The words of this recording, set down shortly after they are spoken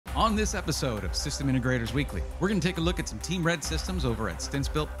On this episode of System Integrators Weekly, we're going to take a look at some Team Red systems over at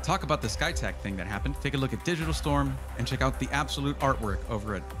StinceBuilt, talk about the Skytech thing that happened, take a look at Digital Storm, and check out the absolute artwork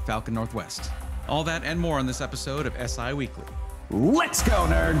over at Falcon Northwest. All that and more on this episode of SI Weekly. Let's go,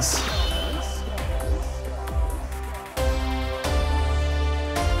 nerds!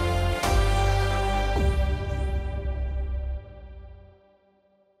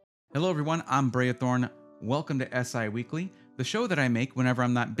 Hello everyone, I'm Brea Thorne. Welcome to SI Weekly, the show that I make whenever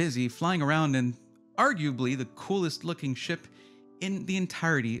I'm not busy flying around in arguably the coolest looking ship in the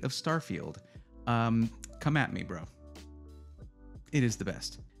entirety of Starfield. Come at me, bro. It is the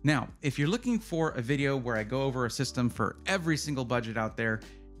best. Now, if you're looking for a video where I go over a system for every single budget out there,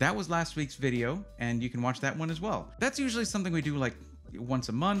 that was last week's video, and you can watch that one as well. That's usually something we do like once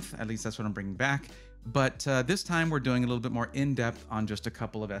a month, at least that's what I'm bringing back. But this time we're doing a little bit more in-depth on just a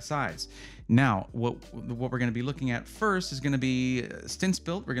couple of SIs. Now, what we're going to be looking at first is going to be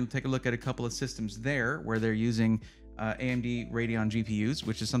StinceBuilt. We're going to take a look at a couple of systems there where they're using AMD Radeon GPUs,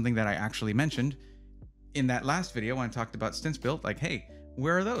 which is something that I actually mentioned in that last video when I talked about StinceBuilt. Like, hey,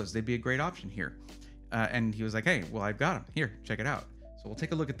 where are those? They'd be a great option here. And he was like, hey, well, I've got them. Here, check it out. So we'll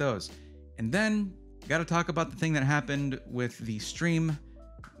take a look at those. And then got to talk about the thing that happened with the stream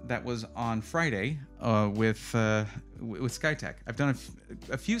that was on Friday with Skytech. I've done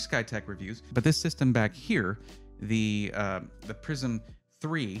a few Skytech reviews, but this system back here, the Prism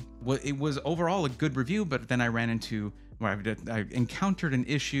 3, it was overall a good review, but then I ran into, I encountered an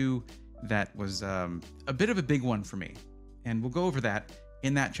issue that was a bit of a big one for me. And we'll go over that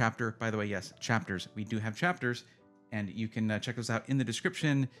in that chapter. By the way, yes, chapters. We do have chapters, and you can check those out in the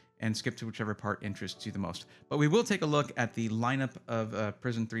description and skip to whichever part interests you the most. But we will take a look at the lineup of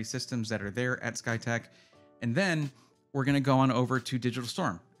Prism 3 systems that are there at Skytech. And then we're going to go on over to Digital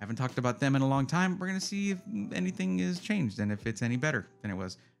Storm. I haven't talked about them in a long time. We're going to see if anything is changed and if it's any better than it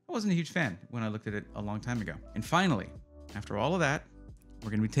was. I wasn't a huge fan when I looked at it a long time ago. And finally, after all of that,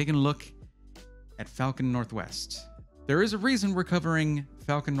 we're going to be taking a look at Falcon Northwest. There is a reason we're covering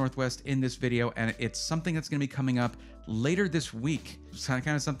Falcon Northwest in this video, and it's something that's going to be coming up later this week. It's kind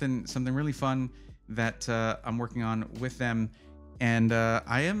of something really fun that I'm working on with them, and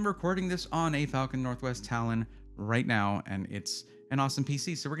I am recording this on a Falcon Northwest Talon right now, and it's an awesome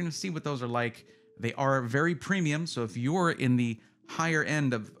PC. So we're going to see what those are like. They are very premium, so if you're in the higher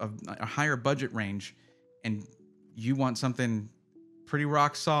end of a higher budget range, and you want something pretty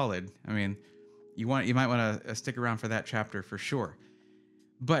rock solid, I mean, you might want to stick around for that chapter for sure.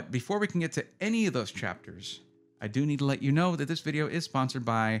 But before we can get to any of those chapters, I do need to let you know that this video is sponsored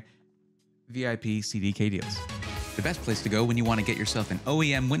by VIP CDK Deals. The best place to go when you want to get yourself an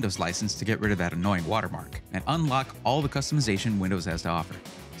OEM Windows license to get rid of that annoying watermark and unlock all the customization Windows has to offer.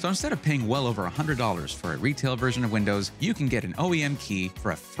 So instead of paying well over $100 for a retail version of Windows, you can get an OEM key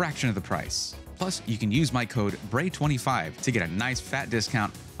for a fraction of the price. Plus, you can use my code BRE25 to get a nice fat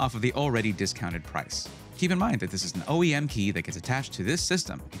discount off of the already discounted price. Keep in mind that this is an OEM key that gets attached to this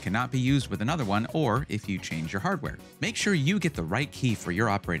system and cannot be used with another one or if you change your hardware. Make sure you get the right key for your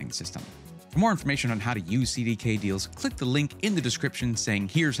operating system. For more information on how to use CDK Deals, click the link in the description saying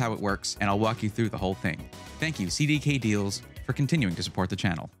here's how it works, and I'll walk you through the whole thing. Thank you, CDK Deals, for continuing to support the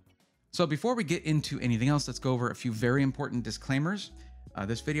channel. So before we get into anything else, let's go over a few very important disclaimers.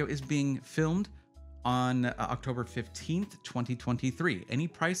 This video is being filmed on October 15th, 2023. Any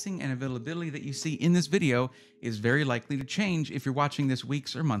pricing and availability that you see in this video is very likely to change if you're watching this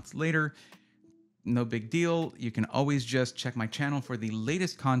weeks or months later. No big deal. You can always just check my channel for the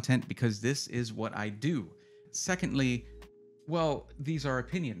latest content because this is what I do. Secondly, well, these are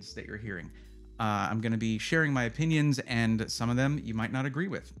opinions that you're hearing. I'm going to be sharing my opinions, and some of them you might not agree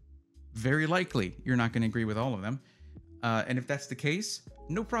with. Very likely you're not going to agree with all of them. And if that's the case,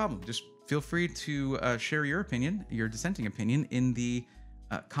 no problem. Just feel free to share your opinion, your dissenting opinion, in the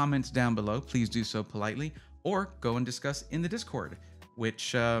comments down below. Please do so politely, or go and discuss in the Discord,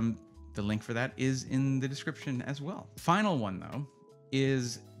 which the link for that is in the description as well. Final one, though,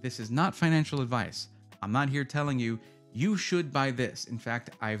 is this is not financial advice. I'm not here telling you you should buy this. In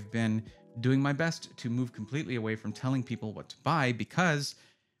fact, I've been doing my best to move completely away from telling people what to buy because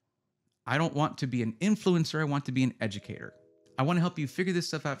I don't want to be an influencer. I want to be an educator. I want to help you figure this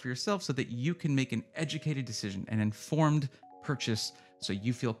stuff out for yourself so that you can make an educated decision, an informed purchase, so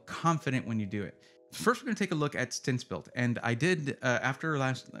you feel confident when you do it. First, we're going to take a look at StinceBuilt. And I did, after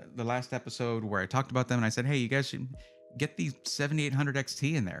the last episode where I talked about them, and I said, hey, you guys should get the 7800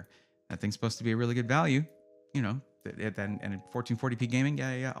 XT in there. That thing's supposed to be a really good value, you know, and 1440p gaming,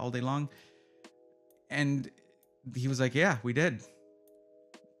 yeah, all day long. And he was like, yeah, we did.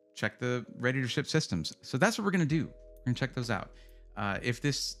 Check the ready to ship systems. So that's what we're going to do. We're going to check those out. If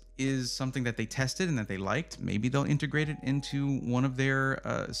this is something that they tested and that they liked, maybe they'll integrate it into one of their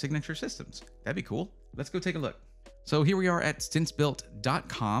signature systems. That'd be cool. Let's go take a look. So here we are at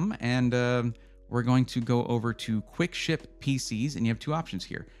StinceBuilt.com, and we're going to go over to quick ship PCs, and you have two options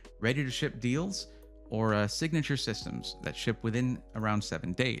here: ready to ship deals or signature systems that ship within around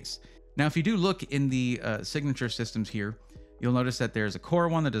 7 days. Now, if you do look in the signature systems here, you'll notice that there's a core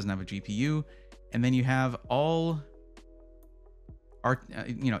one that doesn't have a GPU, and then you have all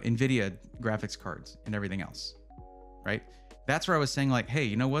NVIDIA graphics cards and everything else, right? That's where I was saying, like, hey,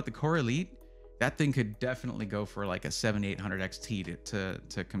 you know what? The Core Elite, that thing could definitely go for like a 7800 XT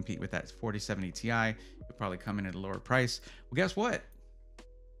to compete with that 4070 Ti. It would probably come in at a lower price. Well, guess what?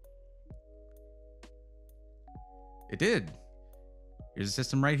 It did. Here's a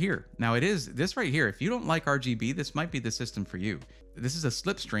system right here. Now it is this right here. If you don't like RGB, this might be the system for you. This is a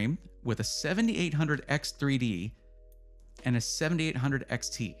Slipstream with a 7800 X3D and a 7800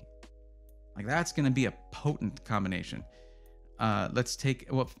 XT. Like, that's going to be a potent combination.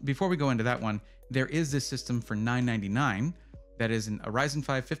 Before we go into that one, there is this system for $999 that is a Ryzen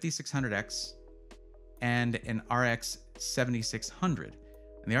 5 5600X and an RX 7600.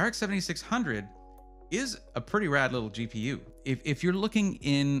 And the RX 7600 is a pretty rad little GPU. If you're looking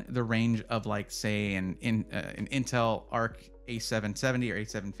in the range of, like, say an Intel Arc A770 or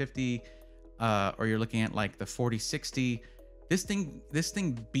A750, or you're looking at like the 4060, this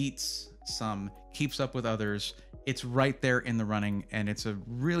thing beats some, keeps up with others. It's right there in the running, and it's a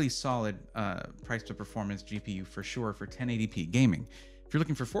really solid price to performance GPU for sure for 1080p gaming. If you're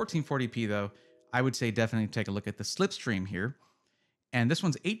looking for 1440p though, I would say definitely take a look at the Slipstream here. And this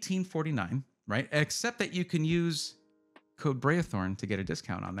one's $1849, right? Except that you can use code Brayathorn to get a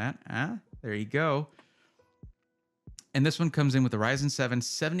discount on that. There you go. And this one comes in with the Ryzen 7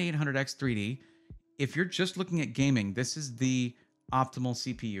 7800X 3D. If you're just looking at gaming, this is the optimal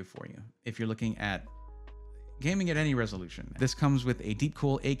CPU for you. If you're looking at gaming at any resolution, this comes with a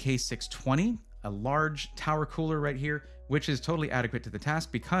Deepcool AK620, a large tower cooler right here, which is totally adequate to the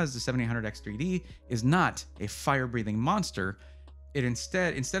task because the 7800X 3D is not a fire-breathing monster. It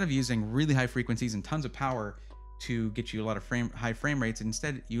instead of using really high frequencies and tons of power to get you a lot of high frame rates, it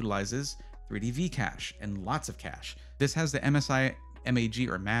instead utilizes 3D V cache and lots of cache. This has the MSI MAG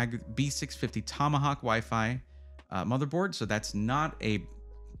or MAG B650 Tomahawk Wi-Fi motherboard, so that's not a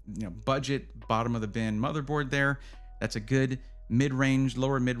budget bottom of the bin motherboard there. That's a good mid-range,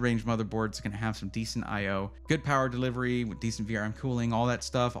 lower mid-range motherboard. It's going to have some decent I/O, good power delivery with decent VRM cooling, all that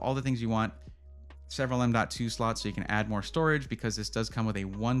stuff, all the things you want. Several M.2 slots so you can add more storage, because this does come with a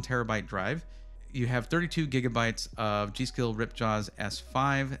 1 terabyte drive. You have 32 gigabytes of G.Skill Ripjaws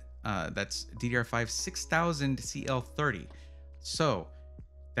S5. That's DDR5 6000 CL30. So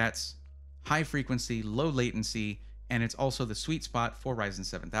that's high frequency, low latency, and it's also the sweet spot for Ryzen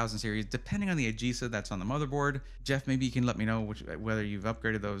 7000 series, depending on the AGESA that's on the motherboard. Jeff, maybe you can let me know whether you've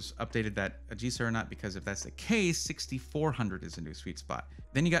updated that AGESA or not, because if that's the case, 6400 is a new sweet spot.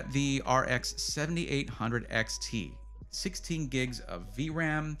 Then you got the RX 7800 XT, 16 gigs of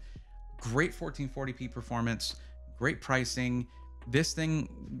VRAM, great 1440p performance, great pricing. This thing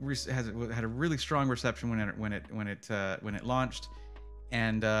had a really strong reception when it launched.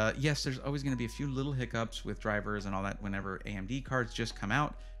 And yes, there's always going to be a few little hiccups with drivers and all that whenever AMD cards just come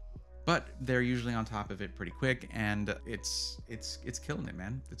out, but they're usually on top of it pretty quick, and it's killing it,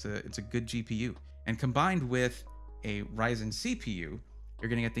 man. It's a good GPU, and combined with a Ryzen CPU, you're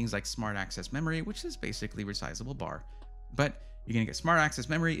going to get things like Smart Access Memory, which is basically resizable bar, but you're going to get Smart Access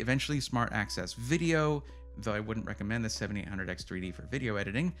Memory, eventually Smart Access Video, though I wouldn't recommend the 7800X 3D for video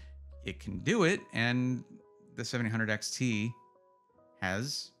editing. It can do it, and the 7800 XT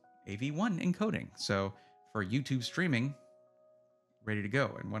has AV1 encoding. So for YouTube streaming, ready to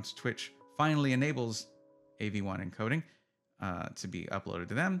go. And once Twitch finally enables AV1 encoding to be uploaded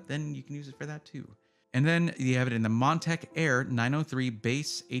to them, then you can use it for that too. And then you have it in the Montech Air 903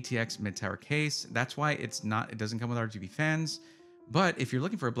 base ATX mid-tower case. That's why it doesn't come with RGB fans. But if you're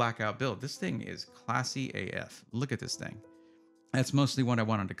looking for a blackout build, this thing is classy AF. Look at this thing. That's mostly what I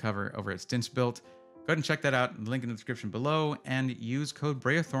wanted to cover over at StinceBuilt. Go ahead and check that out. Link in the description below, and use code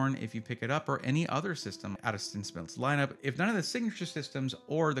Brayathorn if you pick it up, or any other system out of StinceBuilt's lineup. If none of the signature systems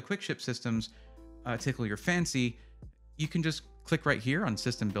or the quick ship systems tickle your fancy, you can just click right here on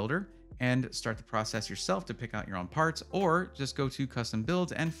System Builder and start the process yourself to pick out your own parts, or just go to Custom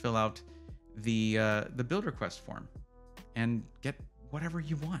Builds and fill out the build request form and get whatever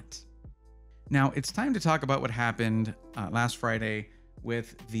you want. Now it's time to talk about what happened last Friday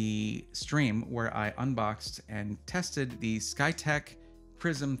with the stream where I unboxed and tested the Skytech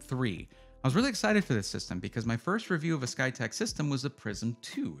Prism 3. I was really excited for this system because my first review of a Skytech system was the Prism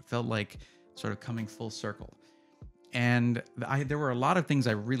 2. It felt like sort of coming full circle. And there were a lot of things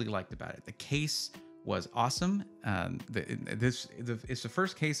I really liked about it. The case was awesome. It's the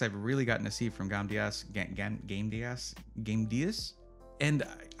first case I've really gotten to see from Game DS. And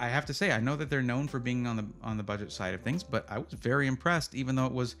I have to say, I know that they're known for being on the budget side of things, but I was very impressed, even though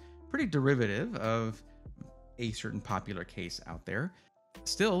it was pretty derivative of a certain popular case out there.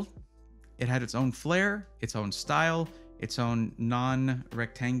 Still, it had its own flair, its own style, its own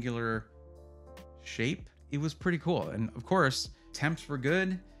non-rectangular shape. It was pretty cool. And of course, temps were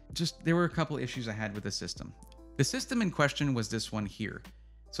good. Just there were a couple issues I had with the system. The system in question was this one here.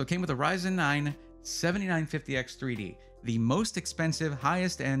 So it came with a Ryzen 9 7950X 3D, the most expensive,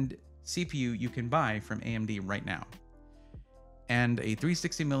 highest end CPU you can buy from AMD right now. And a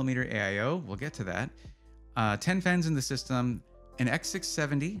 360mm AIO, we'll get to that. 10 fans in the system, an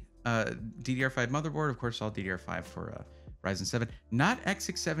X670 DDR5 motherboard, of course, all DDR5 for Ryzen 7, not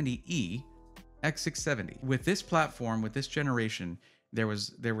X670E, X670. With this platform, with this generation, there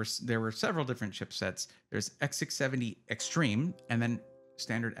were several different chipsets. There's X670 Extreme and then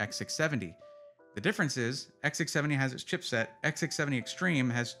standard X670. The difference is X670 has its chipset, X670 Extreme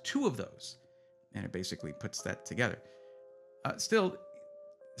has two of those, and it basically puts that together. Still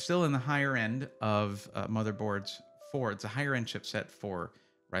in the higher end of motherboards it's a higher end chipset for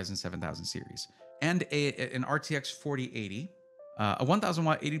Ryzen 7000 series, and an RTX 4080, a 1000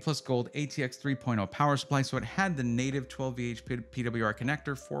 watt 80 plus gold ATX 3.0 power supply. So it had the native 12VH PWR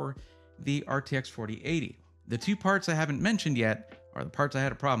connector for the RTX 4080. The two parts I haven't mentioned yet are the parts I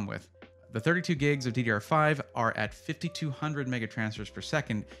had a problem with. The 32 gigs of DDR5 are at 5200 megatransfers per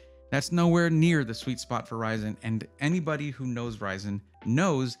second. That's nowhere near the sweet spot for Ryzen, and anybody who knows Ryzen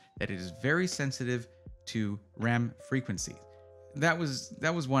knows that it is very sensitive to RAM frequency. That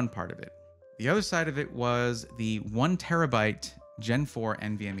was one part of it. The other side of it was the 1 terabyte Gen 4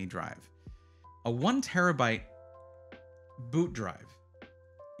 NVMe drive. A 1 terabyte boot drive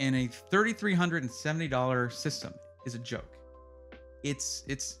in a $3,370 system is a joke. It's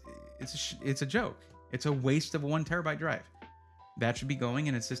a joke. It's a waste of a 1 terabyte drive. That should be going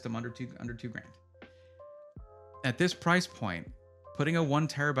in a system under two grand. At this price point, putting a 1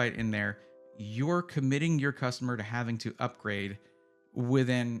 terabyte in there, you're committing your customer to having to upgrade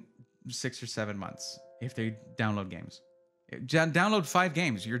within 6 or 7 months if they download games. Download 5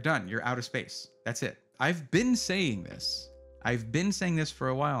 games, you're done. You're out of space. That's it. I've been saying this for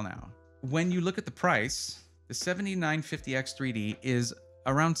a while now. When you look at the price, the 7950X 3D is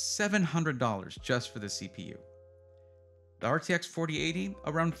around $700 just for the CPU. The RTX 4080,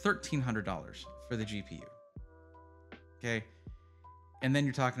 around $1,300 for the GPU. Okay. And then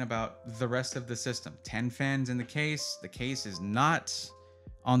you're talking about the rest of the system. 10 fans in the case. The case is not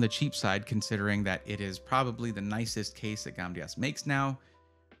on the cheap side, considering that it is probably the nicest case that Game DS makes now.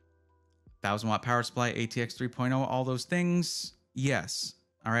 1000 watt power supply, ATX 3.0, all those things. Yes.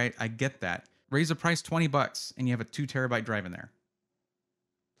 All right. I get that. Raise the price $20 and you have a 2 terabyte drive in there.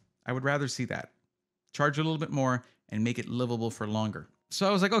 I would rather see that. Charge a little bit more and make it livable for longer. So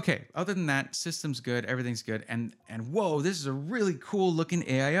I was like, okay, other than that, system's good, everything's good. And whoa, this is a really cool looking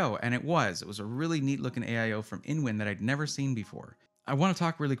AIO. And it was a really neat looking AIO from InWin that I'd never seen before. I want to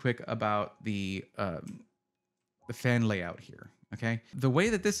talk really quick about the fan layout here, okay? The way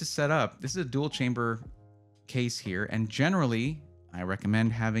that this is set up, this is a dual chamber case here. And generally, I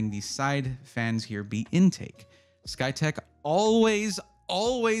recommend having the side fans here be intake. Skytech always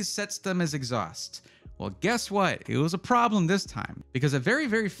sets them as exhaust. Well, guess what? It was a problem this time because a very,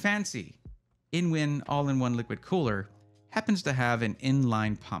 very fancy InWin all-in-one liquid cooler happens to have an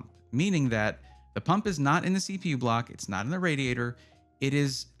inline pump, meaning that the pump is not in the CPU block, it's not in the radiator, it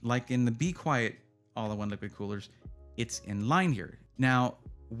is like in the Be Quiet all-in-one liquid coolers, it's in line here. Now,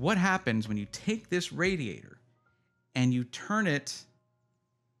 what happens when you take this radiator and you turn it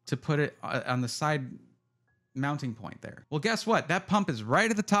to put it on the side mounting point there? Well, guess what? That pump is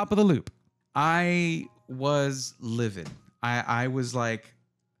right at the top of the loop. I was livid. I was like,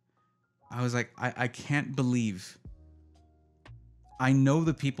 I can't believe. I know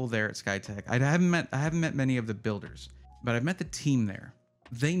the people there at Skytech. I haven't met many of the builders, but I've met the team there.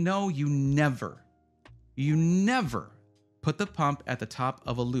 They know you never put the pump at the top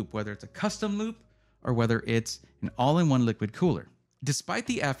of a loop, whether it's a custom loop or whether it's an all-in-one liquid cooler. Despite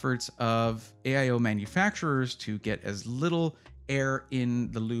the efforts of AIO manufacturers to get as little air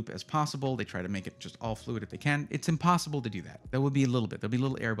in the loop as possible, they try to make it just all fluid if they can. It's impossible to do that. There will be a little bit. There'll be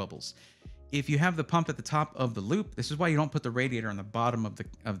little air bubbles. If you have the pump at the top of the loop, this is why you don't put the radiator on the bottom of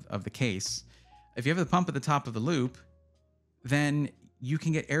the case. If you have the pump at the top of the loop, then you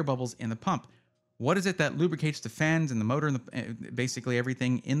can get air bubbles in the pump. What is it that lubricates the fans and the motor and basically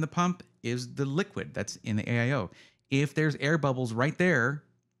everything in the pump is the liquid that's in the AIO. If there's air bubbles right there,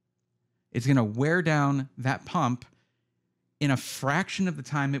 it's going to wear down that pump in a fraction of the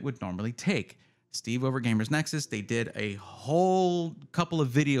time it would normally take. Steve over Gamers Nexus, they did a whole couple of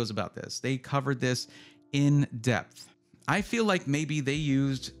videos about this. They covered this in depth. I feel like maybe they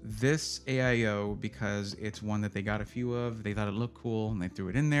used this AIO because it's one that they got a few of. They thought it looked cool and they threw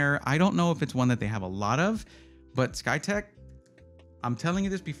it in there. I don't know if it's one that they have a lot of, but Skytech, I'm telling you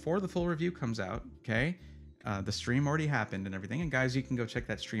this before the full review comes out, okay? The stream already happened and everything. And guys, you can go check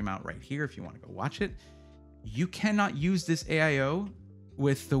that stream out right here if you want to go watch it. You cannot use this AIO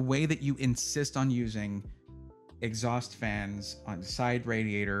with the way that you insist on using exhaust fans on side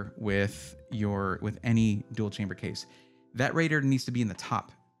radiator with any dual chamber case. That radiator needs to be in the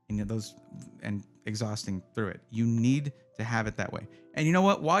top and exhausting through it. You need to have it that way. And you know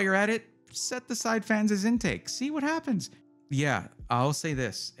what? While you're at it, set the side fans as intake. See what happens. Yeah, I'll say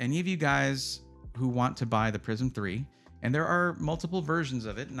this. Any of you guys who want to buy the Prism 3, and there are multiple versions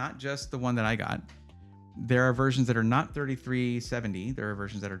of it, not just the one that I got. There are versions that are not $33.70. There are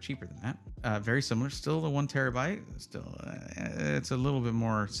versions that are cheaper than that. Very similar. Still the 1 terabyte. Still, it's a little bit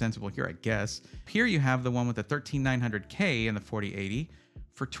more sensible here, I guess. Here you have the one with the 13900K and the 4080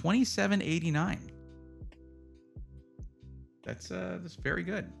 for $27.89. That's very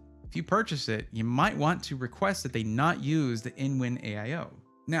good. If you purchase it, you might want to request that they not use the InWin AIO.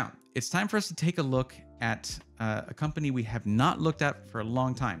 Now, it's time for us to take a look at a company we have not looked at for a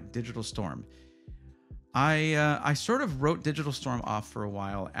long time, Digital Storm. I sort of wrote Digital Storm off for a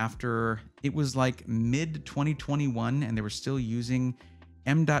while after it was like mid 2021 and they were still using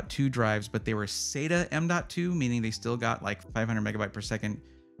M.2 drives, but they were SATA M.2, meaning they still got like 500 megabyte per second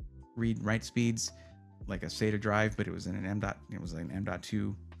read write speeds, like a SATA drive, but it was in an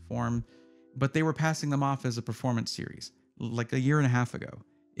M.2 form. But they were passing them off as a performance series like a year and a half ago.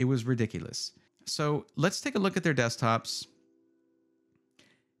 It was ridiculous. So let's take a look at their desktops.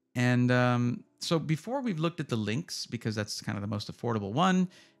 And so before we've looked at the Lynx, because that's kind of the most affordable one,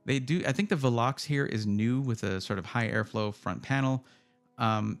 I think the Velox here is new with a sort of high airflow front panel.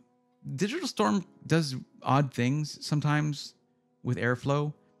 Digital Storm does odd things sometimes with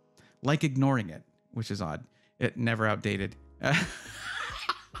airflow, like ignoring it, which is odd. It never outdated.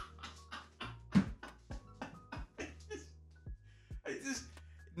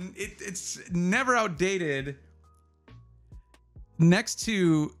 It's never outdated next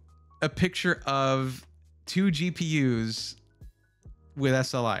to a picture of 2 GPUs with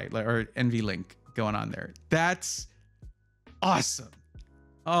SLI or NVLink going on there. That's awesome.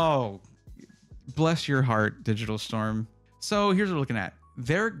 Oh, bless your heart, Digital Storm. So here's what we're looking at.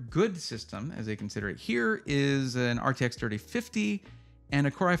 Their good system, as they consider it here, is an RTX 3050 and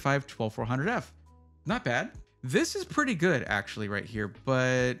a Core i5-12400F. Not bad. This is pretty good, actually, right here,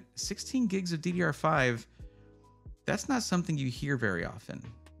 but 16 gigs of DDR5, that's not something you hear very often.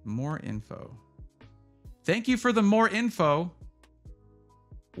 More info. Thank you for the more info.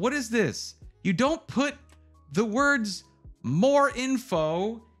 What is this? You don't put the words more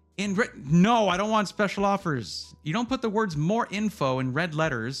info in red. No, I don't want special offers. You don't put the words more info in red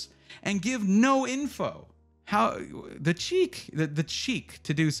letters and give no info. How the cheek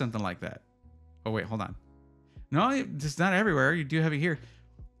to do something like that. Oh, wait, hold on. No, it's not everywhere. You do have it here.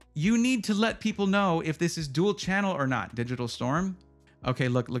 You need to let people know if this is dual channel or not, Digital Storm. Okay,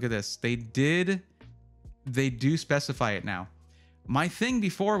 look at this. They do specify it now. My thing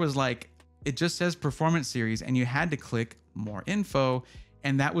before was like, it just says performance series and you had to click more info.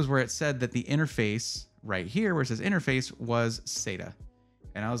 And that was where it said that the interface right here, where it says interface, was SATA.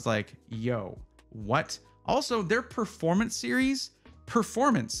 And I was like, yo, what? Also, their performance series,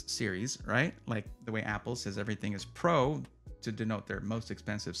 right? Like the way Apple says everything is pro to denote their most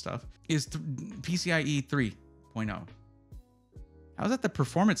expensive stuff, is PCIe 3.0. How's that the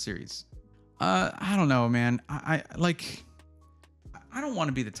performance series? I don't know, man. I don't want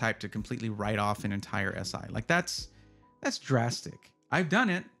to be the type to completely write off an entire SI. Like that's drastic. I've done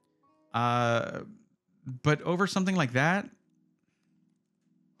it. But over something like that,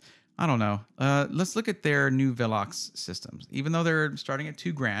 I don't know. Let's look at their new Velox systems. Even though they're starting at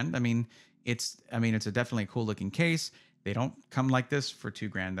 $2,000, I mean, it's a definitely cool looking case. They don't come like this for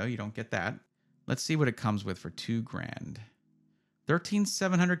 $2,000 though. You don't get that. Let's see what it comes with for $2,000.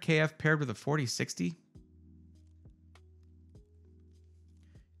 13700 KF paired with a 4060. You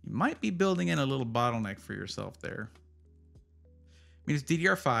might be building in a little bottleneck for yourself there. I mean, it's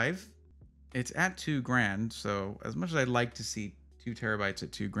DDR5. It's at $2,000. So as much as I'd like to see 2 terabytes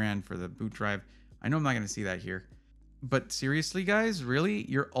at $2,000 for the boot drive, I know I'm not going to see that here. But seriously, guys, really?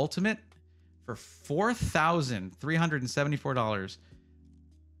 Your ultimate for $4,374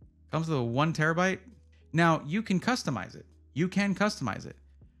 comes with a 1 terabyte? Now, you can customize it. You can customize it.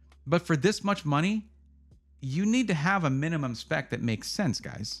 But for this much money, you need to have a minimum spec that makes sense,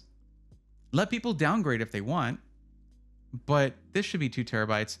 guys. Let people downgrade if they want, but this should be 2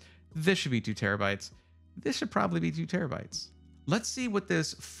 terabytes. This should be 2 terabytes. This should probably be 2 terabytes. Let's see what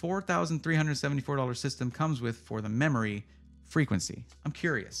this $4,374 system comes with for the memory frequency. I'm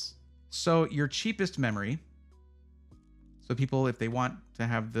curious. So your cheapest memory, so people, if they want to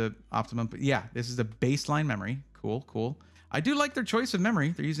have the optimum, but yeah, this is the baseline memory. Cool, cool. I do like their choice of memory.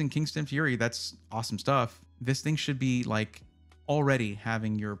 They're using Kingston Fury. That's awesome stuff. This thing should be like already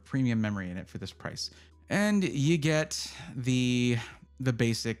having your premium memory in it for this price. And you get the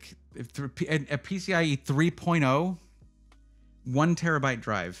basic, a PCIe 3.0, 1 terabyte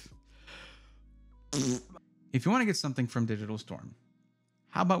drive. If you want to get something from Digital Storm,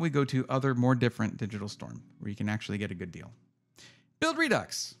 how about we go to other more different Digital Storm where you can actually get a good deal? Build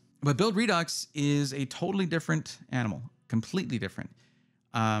Redux. But Build Redux is a totally different animal, completely different.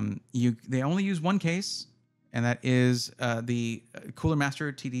 They only use one case, and that is the Cooler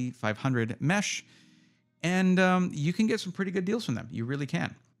Master TD500 mesh. And you can get some pretty good deals from them. You really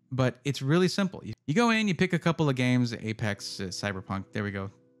can. But it's really simple. You go in, you pick a couple of games, Apex, Cyberpunk. There we go.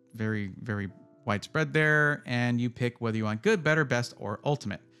 Very, very widespread there. And you pick whether you want good, better, best, or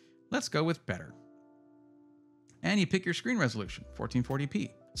ultimate. Let's go with better. And you pick your screen resolution,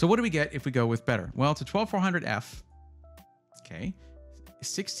 1440p. So what do we get if we go with better? Well, it's a 12400F. Okay.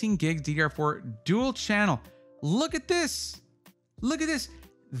 16 gigs DDR4 dual channel. Look at this. Look at this.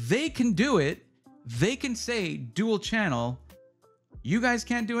 They can do it. They can say dual channel. You guys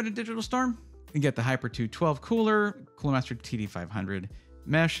can't do it in Digital Storm? You get the Hyper 212 cooler, Cooler Master TD500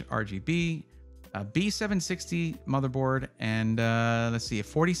 mesh, RGB, a B760 motherboard, and let's see, a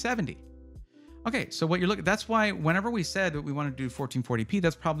 4070. Okay, so what you're looking, that's why whenever we said that we wanted to do 1440p,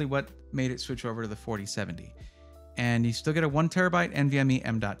 that's probably what made it switch over to the 4070. And you still get a 1 terabyte NVMe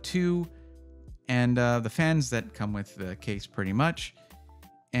M.2 and the fans that come with the case pretty much,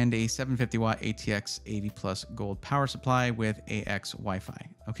 and a 750 watt ATX 80 plus gold power supply with AX Wi-Fi.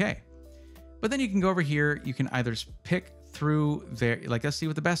 Okay. But then you can go over here. You can either pick through there. Like, let's see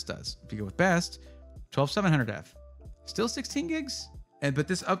what the best does. If you go with best, 12700F, still 16 gigs. But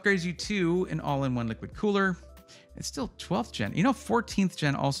this upgrades you to an all-in-one liquid cooler. It's still 12th gen. You know, 14th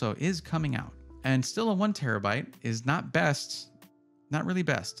gen also is coming out, and still a 1 terabyte is not best, not really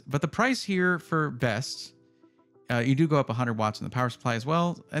best. But the price here for best, you do go up 100 watts in the power supply as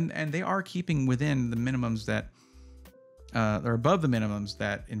well. And they are keeping within the minimums that, or above the minimums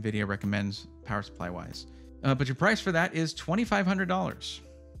that NVIDIA recommends power supply wise. But your price for that is $2,500.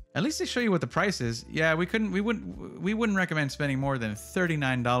 At least they show you what the price is. Yeah, we wouldn't recommend spending more than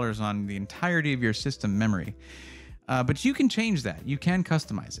 $39 on the entirety of your system memory. But you can change that. You can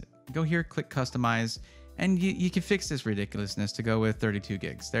customize it. Go here, click customize, and you can fix this ridiculousness to go with 32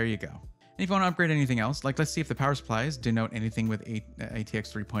 gigs. There you go. And if you want to upgrade anything else, like let's see if the power supplies denote anything with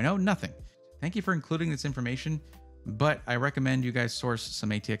ATX 3.0, nothing. Thank you for including this information, but I recommend you guys source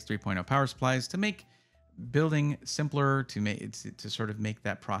some ATX 3.0 power supplies to make building simpler, to sort of make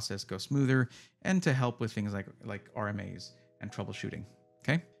that process go smoother, and to help with things like RMAs and troubleshooting.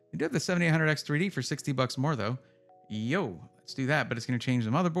 Okay, you do have the 7800X 3D for $60 more though. Yo, let's do that, but it's going to change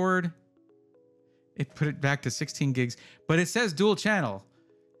the motherboard. It put it back to 16 gigs, but it says dual channel.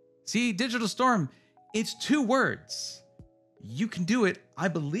 See, Digital Storm, it's 2 words. You can do it. I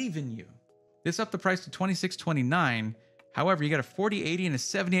believe in you. This upped the price to $26.29. However, you got a 4080 and a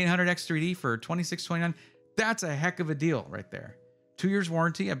 7800X 3D for $26.29. That's a heck of a deal right there. 2 years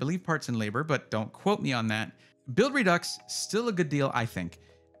warranty, I believe parts and labor, but don't quote me on that. Build Redux, still a good deal, I think.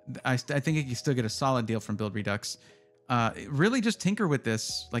 I think you can still get a solid deal from Build Redux. Really just tinker with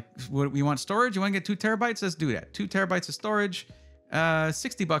this. Like, what we want storage? You want to get 2 terabytes? Let's do that. 2 terabytes of storage,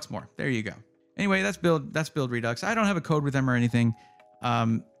 $60 more. There you go. Anyway, that's Build Redux. I don't have a code with them or anything.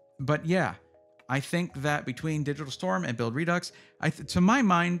 But yeah, I think that between Digital Storm and Build Redux, to my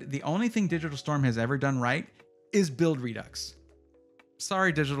mind, the only thing Digital Storm has ever done right is Build Redux.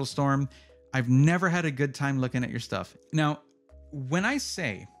 Sorry, Digital Storm. I've never had a good time looking at your stuff. Now, when I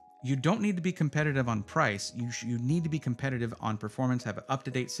say you don't need to be competitive on price, you need to be competitive on performance, have an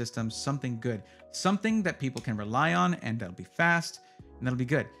up-to-date system, something good, something that people can rely on, and that'll be fast and that'll be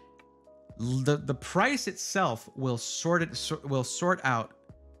good. The price itself will sort out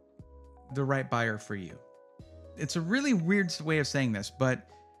the right buyer for you. It's a really weird way of saying this, but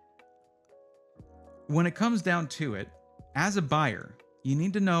when it comes down to it, as a buyer, you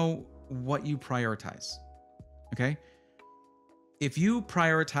need to know what you prioritize. Okay? if you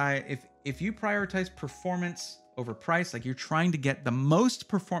prioritize performance over price, like you're trying to get the most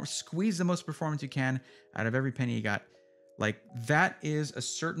squeeze the most performance you can out of every penny you got, like that is a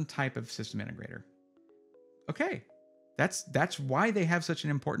certain type of system integrator. Okay, that's why they have such an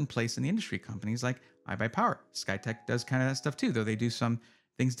important place in the industry. Companies like iBuyPower, Skytech does kind of that stuff too, though they do some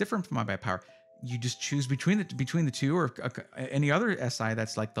things different from iBuyPower. You just choose between the two, or any other SI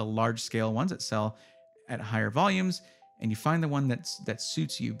that's like the large scale ones that sell at higher volumes, and you find the one that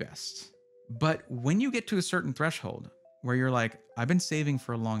suits you best. But when you get to a certain threshold where you're like, I've been saving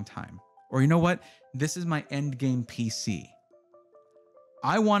for a long time, or you know what, this is my end game PC.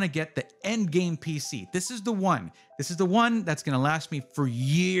 I want to get the end game PC. This is the one. This is the one that's going to last me for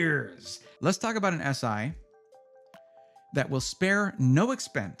years. Let's talk about an SI that will spare no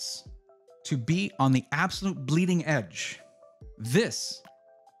expense to be on the absolute bleeding edge. This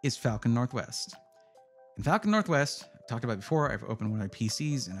is Falcon Northwest. In Falcon Northwest, I talked about before, I've opened one of their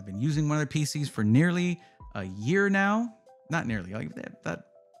PCs and I've been using one of their PCs for nearly a year now. Not nearly, like that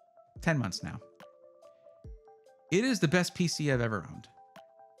 10 months now. It is the best PC I've ever owned,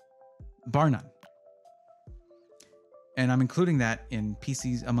 bar none. And I'm including that in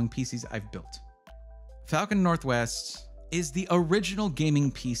PCs, among PCs I've built. Falcon Northwest is the original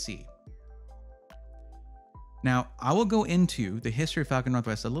gaming PC. Now, I will go into the history of Falcon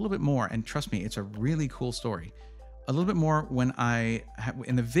Northwest a little bit more, and trust me, it's a really cool story. A little bit more when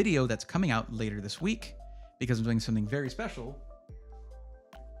in the video that's coming out later this week, because I'm doing something very special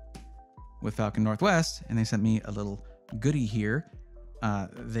with Falcon Northwest, and they sent me a little goodie here.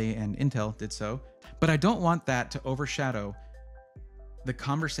 They and Intel did so, but I don't want that to overshadow the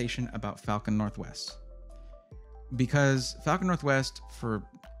conversation about Falcon Northwest, because Falcon Northwest for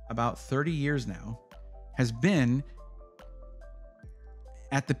about 30 years now has been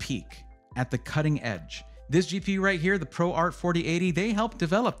at the peak, at the cutting edge. This GPU right here, the ProArt 4080, they helped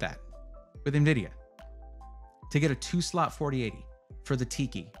develop that with NVIDIA to get a 2-slot 4080 for the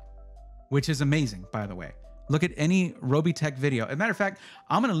Tiki, which is amazing, by the way. Look at any Robitech video. As a matter of fact,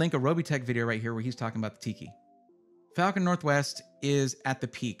 I'm going to link a Robitech video right here where he's talking about the Tiki. Falcon Northwest is at the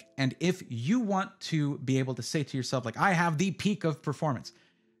peak. And if you want to be able to say to yourself, like, I have the peak of performance,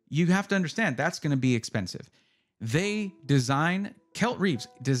 you have to understand that's going to be expensive. Kelt Reeves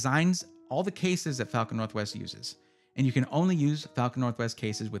designs all the cases that Falcon Northwest uses. And you can only use Falcon Northwest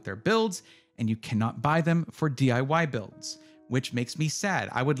cases with their builds, and you cannot buy them for DIY builds, which makes me sad.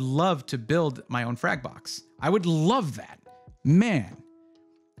 I would love to build my own frag box. I would love that. Man,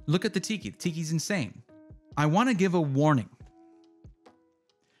 look at the Tiki. The Tiki's insane. I want to give a warning.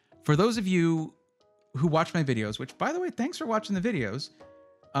 For those of you who watch my videos, which, by the way, thanks for watching the videos,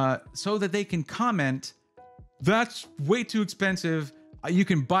 so that they can comment, that's way too expensive. You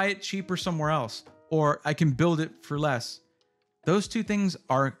can buy it cheaper somewhere else, or I can build it for less. Those two things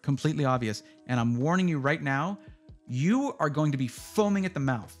are completely obvious. And I'm warning you right now, you are going to be foaming at the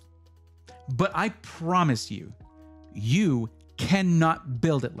mouth. But I promise you, you cannot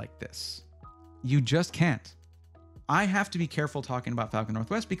build it like this. You just can't. I have to be careful talking about Falcon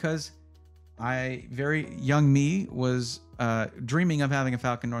Northwest because very young me was dreaming of having a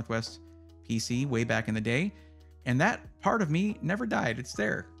Falcon Northwest PC way back in the day. And that part of me never died. It's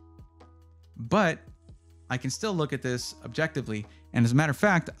there. But I can still look at this objectively. And as a matter of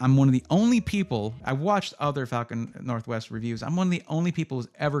fact, I'm one of the only people, I've watched other Falcon Northwest reviews. I'm one of the only people who's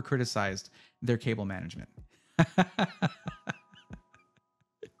ever criticized their cable management.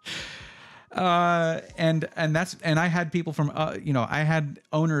 And I had people from, I had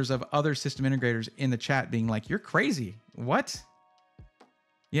owners of other system integrators in the chat being like, you're crazy. What?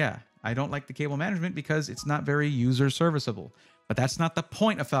 Yeah, I don't like the cable management because it's not very user serviceable. But that's not the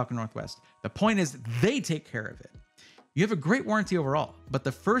point of Falcon Northwest. The point is they take care of it. You have a great warranty overall, but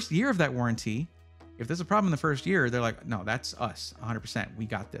the first year of that warranty, if there's a problem in the first year, they're like, no, that's us, 100%. We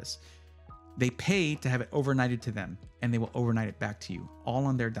got this. They pay to have it overnighted to them, and they will overnight it back to you, all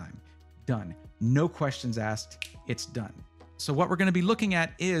on their dime. Done. No questions asked. It's done. So what we're going to be looking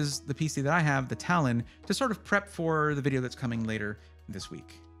at is the PC that I have, the Talon, to sort of prep for the video that's coming later this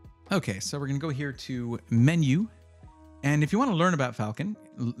week. Okay, so we're going to go here to Menu. And if you want to learn about Falcon,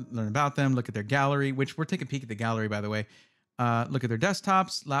 learn about them, look at their gallery, which we're taking a peek at the gallery, by the way. Look at their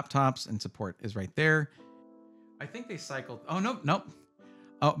desktops, laptops, and support is right there. I think they cycled. Oh, nope.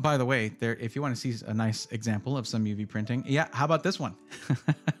 Oh, by the way, there, if you want to see a nice example of some UV printing, yeah, how about this one?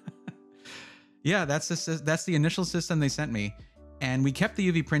 Yeah, that's the initial system they sent me, and we kept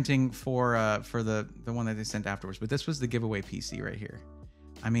the UV printing for the one that they sent afterwards. But this was the giveaway PC right here.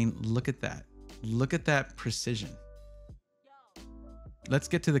 I mean, look at that. Look at that precision. Let's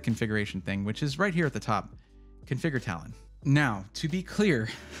get to the configuration thing, which is right here at the top. Configure Talon. Now, to be clear,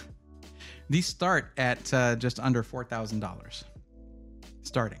 these start at just under $4,000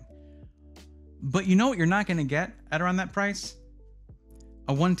 starting. But you know what you're not going to get at around that price?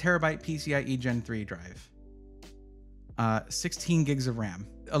 A 1 terabyte PCIe Gen 3 drive, 16 gigs of RAM.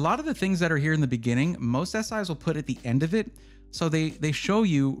 A lot of the things that are here in the beginning, most SIs will put at the end of it. So they show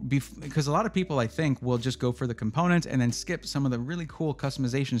you, because a lot of people, I think, will just go for the components and then skip some of the really cool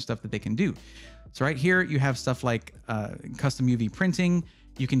customization stuff that they can do. So right here, you have stuff like custom UV printing.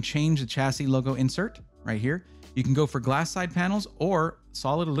 You can change the chassis logo insert right here. You can go for glass side panels or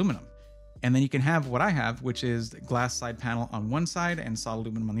solid aluminum. And then you can have what I have, which is the glass side panel on one side and solid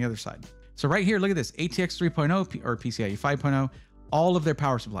aluminum on the other side. So right here, look at this, ATX 3.0 or PCIe 5.0, all of their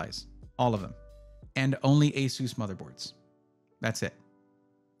power supplies, all of them, and only ASUS motherboards. That's it.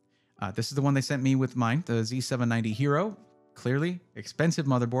 This is the one they sent me with mine, the Z790 Hero. Clearly expensive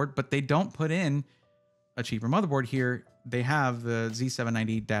motherboard, but they don't put in a cheaper motherboard here. They have the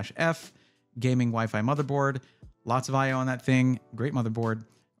Z790-F gaming Wi-Fi motherboard, lots of I/O on that thing, great motherboard.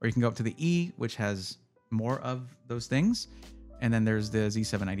 Or you can go up to the E, which has more of those things. And then there's the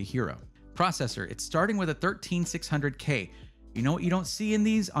Z790 Hero. Processor, it's starting with a 13600K. You know what you don't see in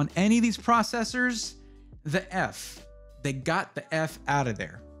these, on any of these processors? The F. They got the F out of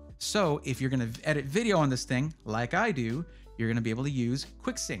there. So if you're gonna edit video on this thing, like I do, you're gonna be able to use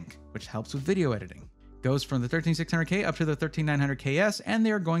QuickSync, which helps with video editing. Goes from the 13600K up to the 13900KS, and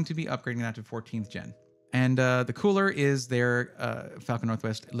they're going to be upgrading that to 14th gen. And the cooler is their Falcon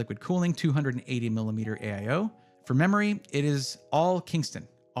Northwest liquid cooling, 280 millimeter AIO. For memory, it is all Kingston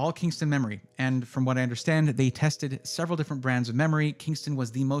memory. And from what I understand, they tested several different brands of memory. Kingston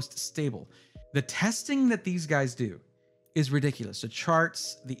was the most stable. The testing that these guys do is ridiculous. The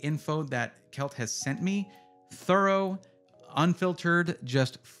charts, the info that Kelt has sent me, thorough, unfiltered,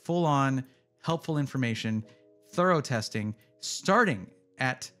 just full on helpful information, thorough testing, starting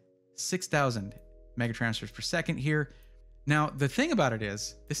at 6,000 megatransfers per second here. Now, the thing about it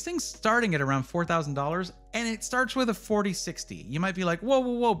is, this thing's starting at around $4,000 and it starts with a 4060. You might be like,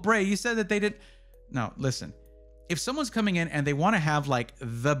 whoa, Bray, you said that they did. No, listen, if someone's coming in and they want to have like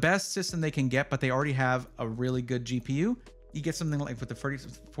the best system they can get, but they already have a really good GPU, you get something like with the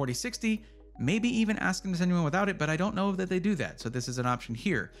 4060, maybe even ask them to send you one without it, but I don't know that they do that. So this is an option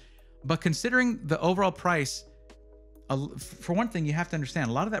here. But considering the overall price, for one thing, you have to understand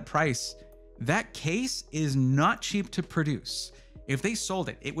a lot of that price, that case is not cheap to produce. If they sold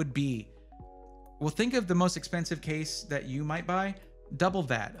it, it would be, well, think of the most expensive case that you might buy, double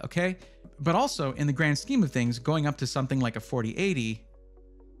that, okay? But also in the grand scheme of things, going up to something like a 4080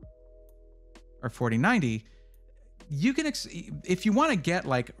 or 4090, you can, if you want to get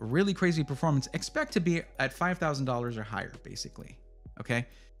like really crazy performance, expect to be at $5,000 or higher, basically, okay?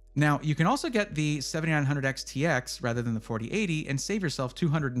 Now, you can also get the 7900X TX rather than the 4080 and save yourself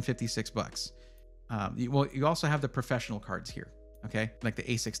 $256. Well, you also have the professional cards here, okay? Like the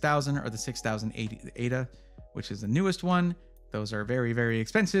A6000 or the 6000 ADA, which is the newest one. Those are very, very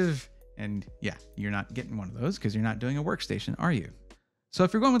expensive. And yeah, you're not getting one of those because you're not doing a workstation, are you? So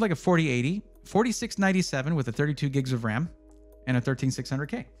if you're going with like a 4080, 4697 with a 32 gigs of RAM and a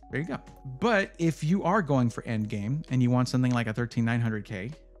 13600K, there you go. But if you are going for endgame and you want something like a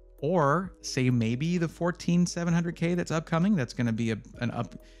 13900K, or say maybe the 14700K that's upcoming, that's going to be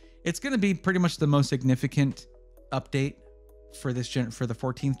it's going to be pretty much the most significant update for this gen, for the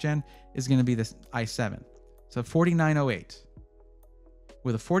 14th gen, is going to be this i7. So 4908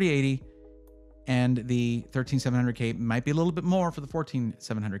 with a 4080 and the 13700K might be a little bit more for the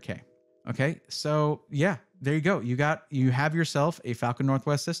 14700K. Okay, so yeah, there you go. You have yourself a Falcon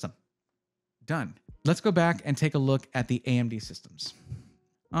Northwest system. Done. Let's go back and take a look at the AMD systems.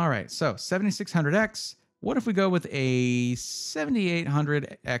 All right, so 7600X. What if we go with a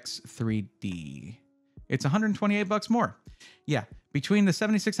 7800X 3D? It's $128 more. Yeah, between the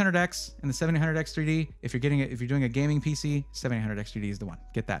 7600X and the 7800X 3D, if you're doing a gaming PC, 7800X 3D is the one.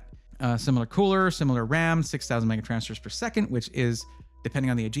 Get that. Similar cooler, similar RAM, 6,000 megatransfers per second, which is,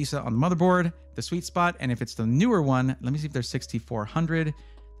 depending on the AGESA on the motherboard, the sweet spot. And if it's the newer one, let me see if there's 6400.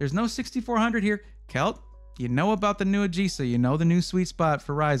 There's no 6400 here. Kelt, you know about the new AGESA, you know the new sweet spot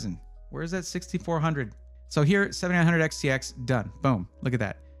for Ryzen. Where's that 6400? So here, 7900X TX, done. Boom, look at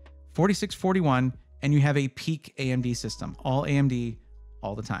that. 4641, and you have a peak AMD system. All AMD,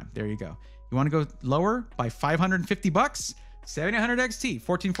 all the time. There you go. You want to go lower by $550? 7900XT,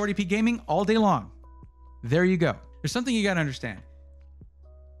 1440p gaming all day long. There you go. There's something you got to understand.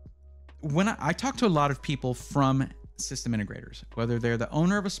 When I talk to a lot of people from system integrators, whether they're the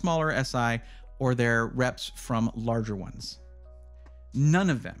owner of a smaller SI or they're reps from larger ones, none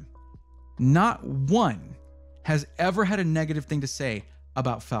of them, not one, has ever had a negative thing to say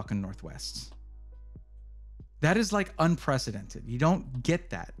about Falcon Northwest. That is like unprecedented. You don't get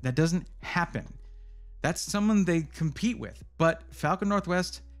that. That doesn't happen. That's someone they compete with. But Falcon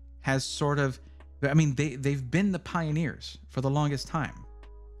Northwest has sort of, I mean, they've been the pioneers for the longest time.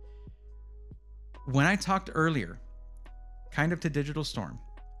 When I talked earlier, kind of to Digital Storm,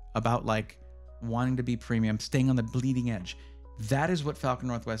 about like wanting to be premium, staying on the bleeding edge, that is what Falcon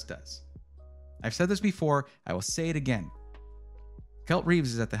Northwest does. I've said this before, I will say it again. Kelt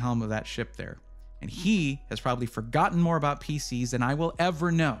Reeves is at the helm of that ship there, and he has probably forgotten more about PCs than I will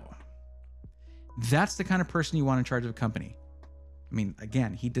ever know. That's the kind of person you want in charge of a company. I mean,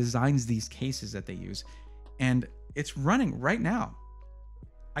 again, he designs these cases that they use, and it's running right now.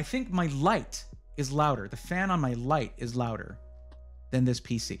 I think my light is louder. The fan on my light is louder than this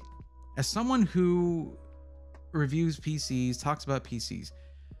PC. As someone who reviews PCs, talks about PCs,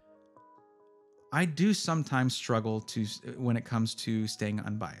 I do sometimes struggle when it comes to staying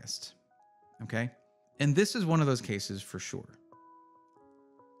unbiased. Okay? And this is one of those cases for sure.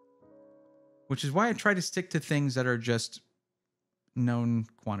 Which is why I try to stick to things that are just known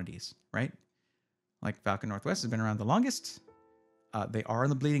quantities, right? Like Falcon Northwest has been around the longest. They are on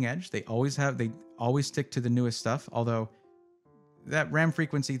the bleeding edge. They always stick to the newest stuff. Although that RAM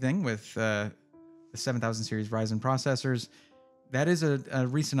frequency thing with the 7000 series Ryzen processors, that is a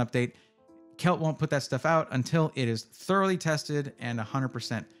recent update. Kelt won't put that stuff out until it is thoroughly tested and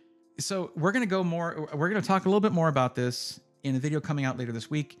 100%. So we're going to talk a little bit more about this in a video coming out later this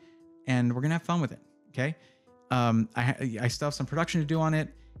week, and we're going to have fun with it. Okay. I still have some production to do on it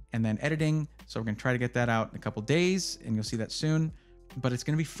and then editing. So we're going to try to get that out in a couple days, and you'll see that soon, but it's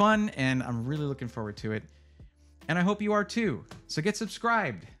going to be fun and I'm really looking forward to it. And I hope you are too. So get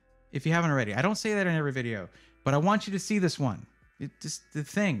subscribed if you haven't already. I don't say that in every video, but I want you to see this one. Just the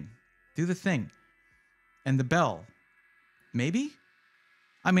thing. Do the thing. And the bell. Maybe?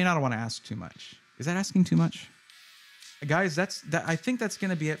 I mean, I don't want to ask too much. Is that asking too much? Guys, I think that's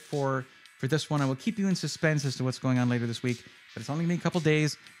going to be it for this one. I will keep you in suspense as to what's going on later this week, but it's only going to be a couple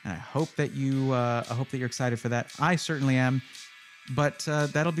days, and I hope that you're excited for that. I certainly am. But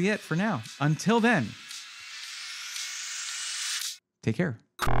that'll be it for now. Until then, take care.